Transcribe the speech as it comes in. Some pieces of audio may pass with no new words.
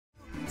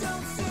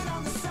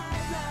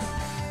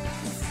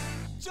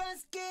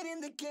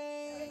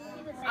speaking.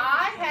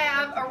 I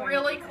have a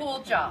really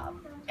cool job,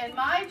 and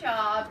my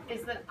job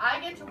is that I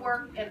get to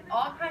work in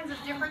all kinds of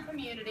different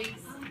communities,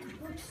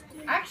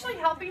 actually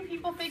helping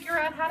people figure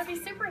out how to be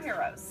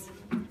superheroes,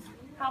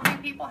 helping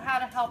people how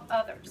to help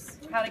others,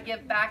 how to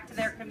give back to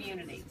their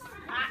community.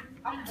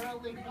 I'm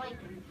barely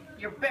blinking.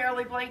 You're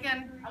barely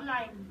blinking? I'm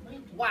not even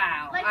blinking.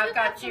 Wow, Like I've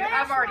got you.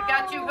 I've already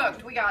got you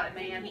hooked. We got it,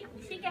 man.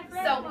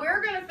 So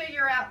we're going to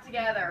figure out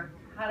together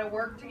how to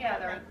work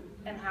together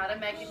and how to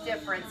make a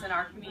difference in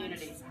our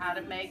communities, how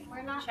to make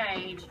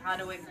change, how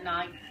to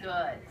ignite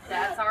good.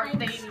 That's our theme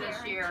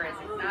this year,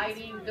 is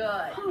igniting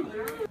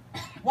good.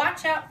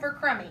 Watch out for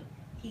Crummy,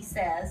 he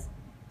says.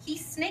 He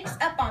sneaks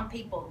up on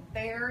people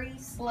very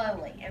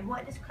slowly. And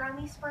what does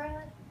Crummy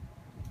spread?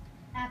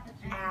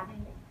 Apathy.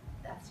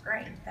 That's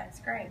great. That's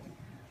great.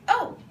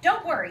 Oh,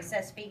 don't worry,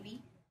 says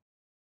Phoebe.